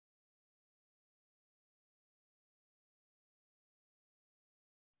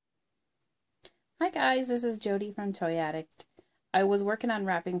Hi guys, this is Jody from Toy-Addict. I was working on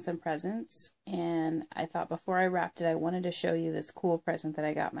wrapping some presents, and I thought before I wrapped it I wanted to show you this cool present that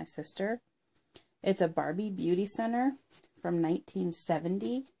I got my sister. It's a Barbie Beauty Center from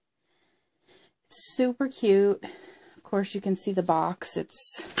 1970. It's super cute. Of course you can see the box.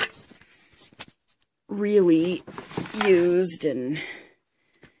 It's really used and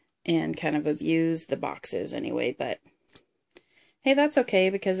kind of abused, the boxes anyway, but hey, that's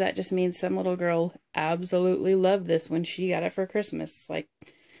okay, because that just means some little girl absolutely loved this when she got it for Christmas, like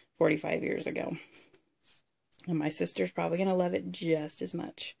 45 years ago. And my sister's probably going to love it just as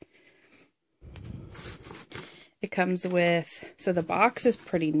much. It comes with, so the box is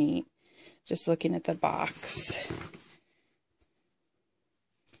pretty neat. Just looking at the box.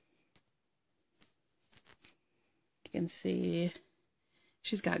 You can see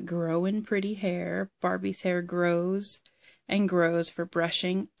she's got growing pretty hair. Barbie's hair grows and grows for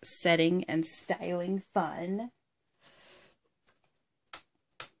brushing, setting, and styling fun.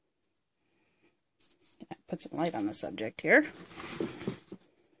 Put some light on the subject here.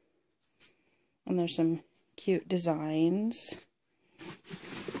 And there's some cute designs.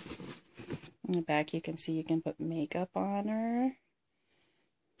 In the back you can see you can put makeup on her.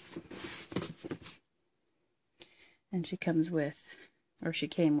 And she comes with, or she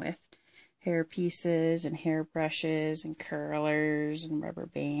came with, hair pieces and hair brushes and curlers and rubber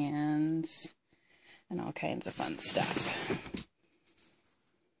bands and all kinds of fun stuff.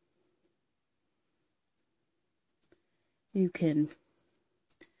 You can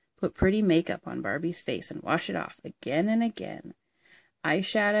put pretty makeup on Barbie's face and wash it off again and again.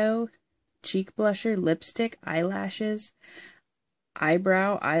 Eyeshadow, cheek blusher, lipstick, eyelashes,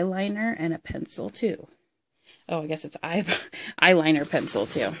 eyebrow, eyeliner, and a pencil too. Oh, I guess it's eyeliner pencil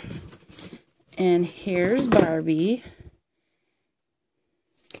too. And here's Barbie.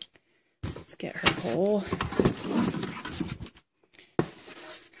 Let's get her whole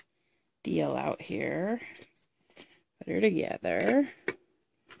deal out here. Put her together.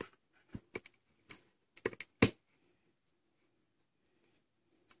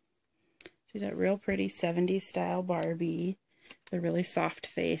 She's a real pretty 70s style Barbie with a really soft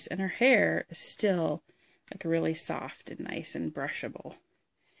face, and her hair is still like really soft and nice and brushable.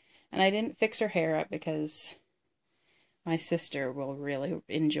 And I didn't fix her hair up because my sister will really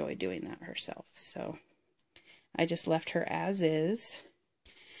enjoy doing that herself. So I just left her as is.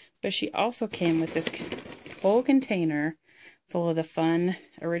 But she also came with this whole container full of the fun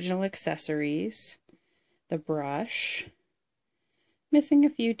original accessories. The brush. Missing a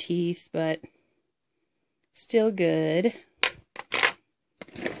few teeth, but still good.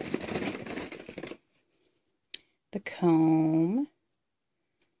 The comb.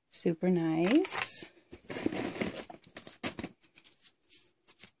 Super nice.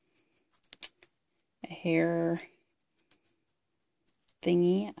 A hair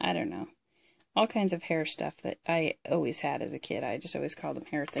thingy. I don't know. All kinds of hair stuff that I always had as a kid. I just always called them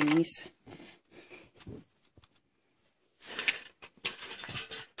hair thingies.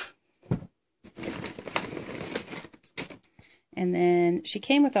 And then she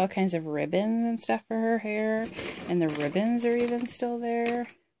came with all kinds of ribbons and stuff for her hair. And the ribbons are even still there.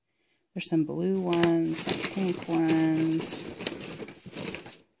 There's some blue ones, some pink ones.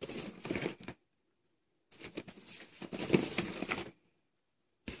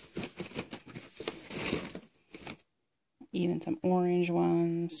 Even some orange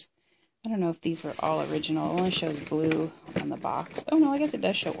ones. I don't know if these were all original. It only shows blue on the box. Oh no, I guess it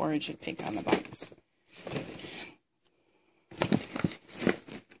does show orange and pink on the box.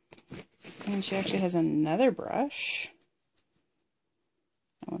 And she actually has another brush.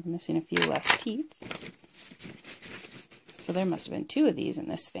 That one's missing a few less teeth. So there must have been two of these in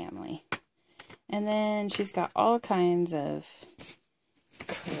this family. And then she's got all kinds of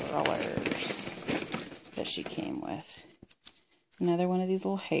curlers that she came with. Another one of these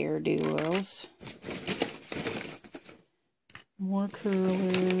little hair duos. More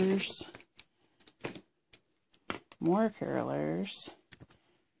curlers. More curlers.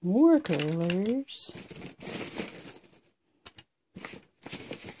 More curlers.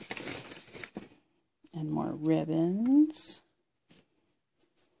 And more ribbons.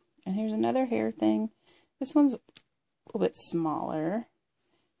 And here's another hair thing. This one's a little bit smaller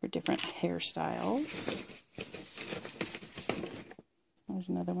for different hairstyles. There's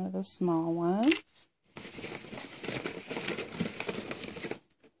another one of those small ones.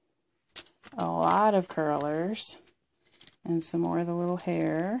 A lot of curlers. And some more of the little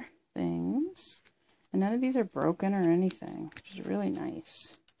hair things. And none of these are broken or anything, which is really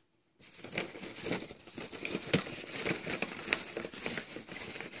nice.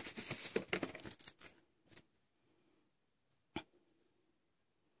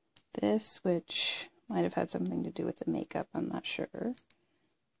 this, which might have had something to do with the makeup, I'm not sure.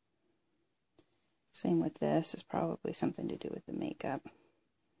 Same with this, is probably something to do with the makeup.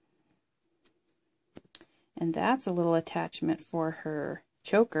 And that's a little attachment for her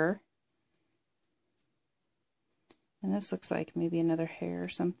choker. And this looks like maybe another hair or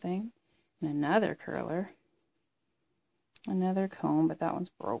something. And another curler. Another comb, but that one's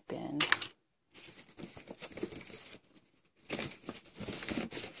broken.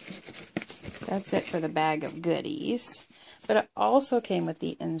 That's it for the bag of goodies. But it also came with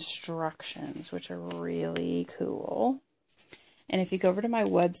the instructions, which are really cool. And if you go over to my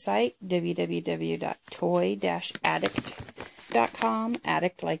website, www.toy-addict.com,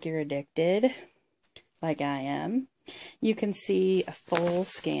 addict like you're addicted, like I am, you can see a full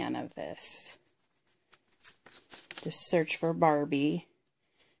scan of this. Just search for Barbie,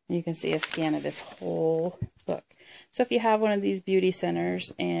 and you can see a scan of this whole book. So if you have one of these beauty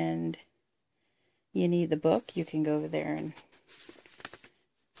centers and you need the book, you can go over there and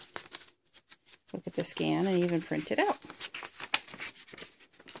look at the scan and even print it out.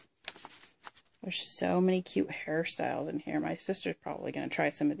 There's so many cute hairstyles in here. My sister's probably going to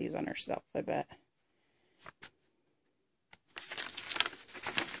try some of these on herself, I bet.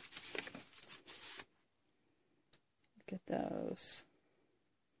 Look at those.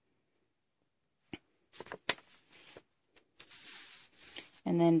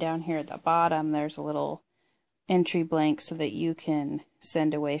 And then down here at the bottom, there's a little entry blank so that you can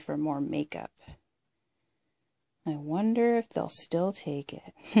send away for more makeup. I wonder if they'll still take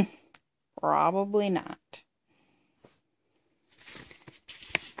it. Probably not.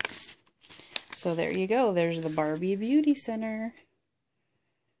 So there you go. There's the Barbie Beauty Center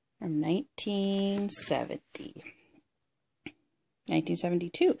from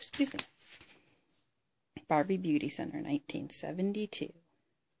 1972, excuse me. Barbie Beauty Center, 1972.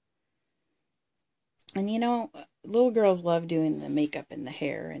 And you know, little girls love doing the makeup and the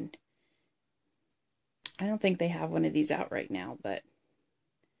hair, and I don't think they have one of these out right now, but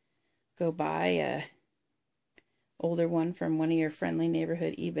go buy a older one from one of your friendly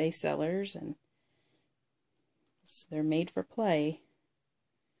neighborhood eBay sellers, and they're made for play.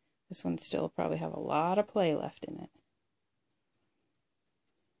 This one still probably have a lot of play left in it.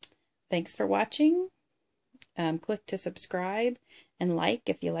 Thanks for watching. Click to subscribe and like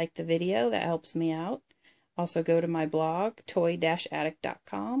if you like the video. That helps me out. Also go to my blog,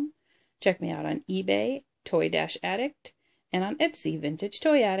 toy-addict.com. Check me out on eBay, Toy-Addict, and on Etsy, Vintage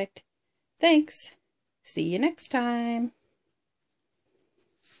Toy Addict. Thanks. See you next time.